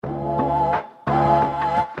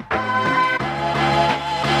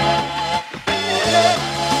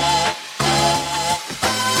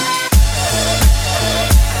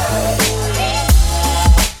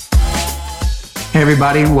Hey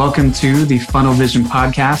everybody, welcome to the Funnel Vision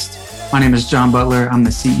podcast. My name is John Butler. I'm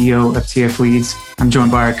the CEO of TF Leads. I'm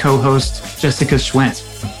joined by our co-host, Jessica Schwint.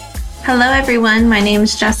 Hello everyone, my name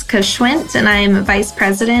is Jessica Schwint and I'm Vice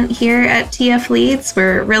President here at TF Leads.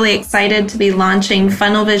 We're really excited to be launching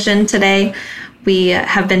Funnel Vision today. We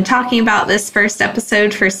have been talking about this first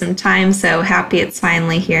episode for some time, so happy it's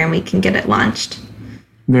finally here and we can get it launched.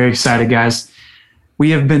 Very excited, guys.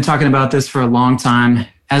 We have been talking about this for a long time.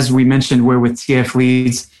 As we mentioned, we're with TF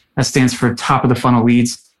Leads. That stands for Top of the Funnel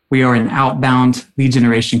Leads. We are an outbound lead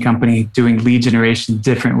generation company doing lead generation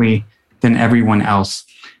differently than everyone else.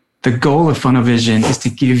 The goal of Funnel Vision is to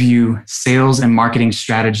give you sales and marketing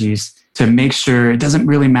strategies to make sure it doesn't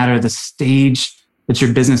really matter the stage that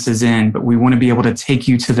your business is in, but we want to be able to take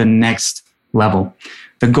you to the next level.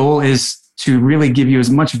 The goal is to really give you as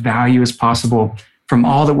much value as possible from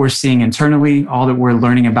all that we're seeing internally, all that we're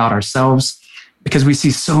learning about ourselves, because we see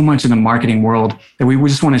so much in the marketing world that we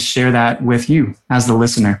just want to share that with you as the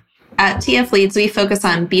listener. At TF Leads, we focus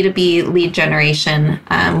on B2B lead generation.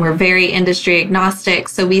 We're very industry agnostic,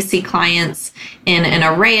 so we see clients in an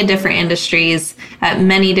array of different industries at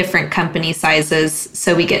many different company sizes.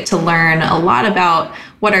 So we get to learn a lot about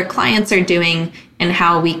what our clients are doing and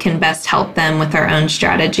how we can best help them with our own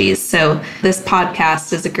strategies. So this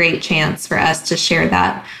podcast is a great chance for us to share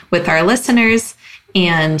that with our listeners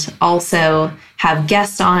and also have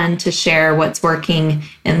guests on to share what's working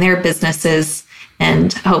in their businesses,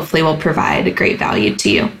 and hopefully will provide a great value to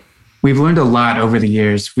you. We've learned a lot over the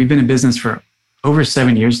years. We've been in business for over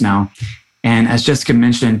 7 years now. And as Jessica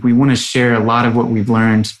mentioned, we want to share a lot of what we've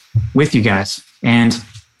learned with you guys. And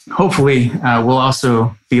hopefully we'll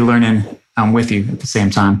also be learning with you at the same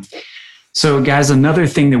time. So guys, another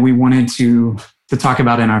thing that we wanted to talk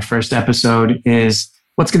about in our first episode is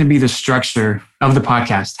what's going to be the structure of the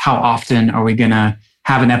podcast? How often are we going to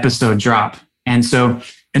have an episode drop? And so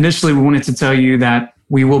initially, we wanted to tell you that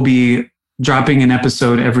we will be dropping an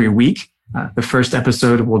episode every week. The first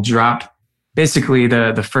episode will drop basically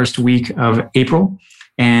the first week of April,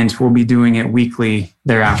 and we'll be doing it weekly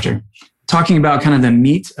thereafter. Talking about kind of the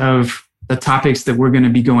meat of the topics that we're going to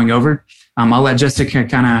be going over, I'll let Jessica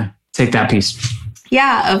kind of take that piece.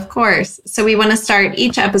 Yeah, of course. So we want to start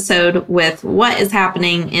each episode with what is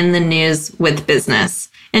happening in the news with business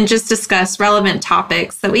and just discuss relevant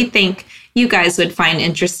topics that we think you guys would find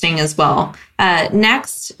interesting as well.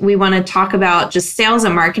 Next, we want to talk about just sales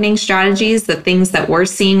and marketing strategies, the things that we're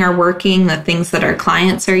seeing are working, the things that our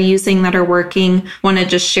clients are using that are working. Want to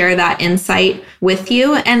just share that insight with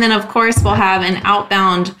you. And then, of course, we'll have an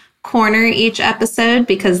outbound corner each episode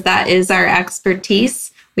because that is our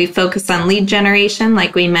expertise. We focus on lead generation,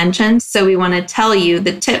 like we mentioned. So we want to tell you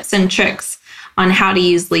the tips and tricks on how to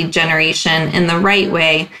use lead generation in the right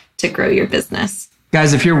way to grow your business.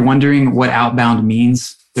 Guys, if you're wondering what outbound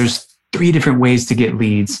means, there's 3 different ways to get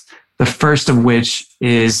leads. The first of which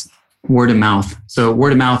is word of mouth. So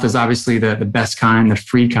word of mouth is obviously the best kind, the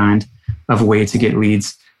free kind of way to get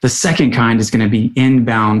leads. The second kind is going to be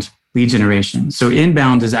inbound lead generation. So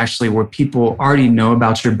inbound is actually where people already know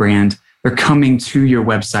about your brand. They're coming to your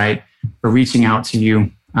website or reaching out to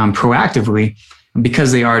you proactively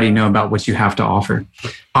because they already know about what you have to offer.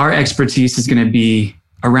 Our expertise is going to be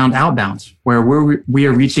around outbound, where we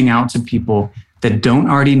are reaching out to people that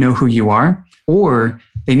don't already know who you are, or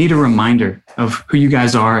they need a reminder of who you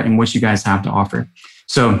guys are and what you guys have to offer.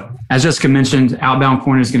 So as Jessica mentioned, Outbound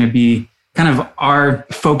Corner is going to be kind of our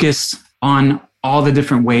focus on all the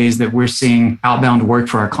different ways that we're seeing outbound work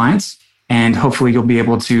for our clients. And hopefully you'll be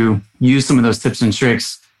able to use some of those tips and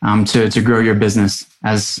tricks to grow your business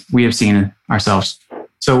as we have seen it ourselves.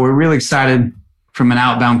 So we're really excited from an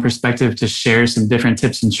outbound perspective to share some different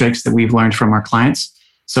tips and tricks that we've learned from our clients.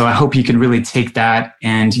 So I hope you can really take that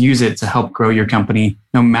and use it to help grow your company,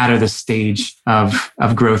 no matter the stage of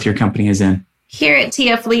growth your company is in. Here at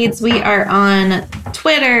TF Leads, we are on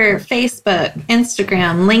Twitter, Facebook,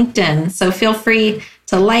 Instagram, LinkedIn. So feel free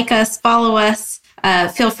to like us, follow us.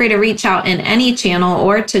 Feel free to reach out in any channel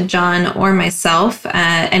or to John or myself.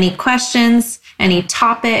 Any questions, any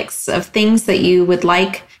topics of things that you would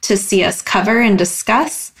like to see us cover and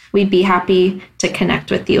discuss, we'd be happy to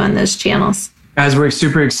connect with you on those channels. Guys, we're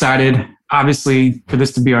super excited, obviously, for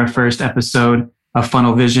this to be our first episode of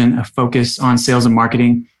Funnel Vision, a focus on sales and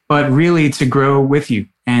marketing, but really to grow with you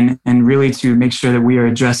and really to make sure that we are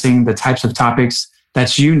addressing the types of topics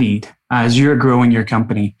that you need as you're growing your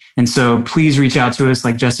company. And so please reach out to us.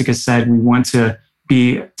 Like Jessica said, we want to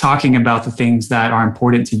be talking about the things that are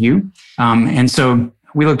important to you. And so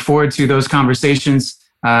we look forward to those conversations.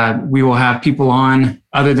 We will have people on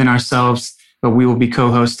other than ourselves, but we will be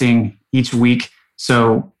co-hosting each week.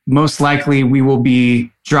 So most likely we will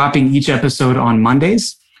be dropping each episode on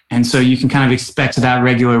Mondays. And so you can kind of expect that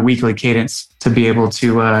regular weekly cadence to be able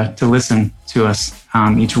to listen to us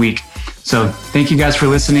each week. So thank you guys for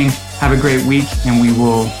listening. Have a great week, and we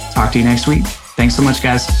will talk to you next week. Thanks so much,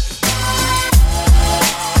 guys.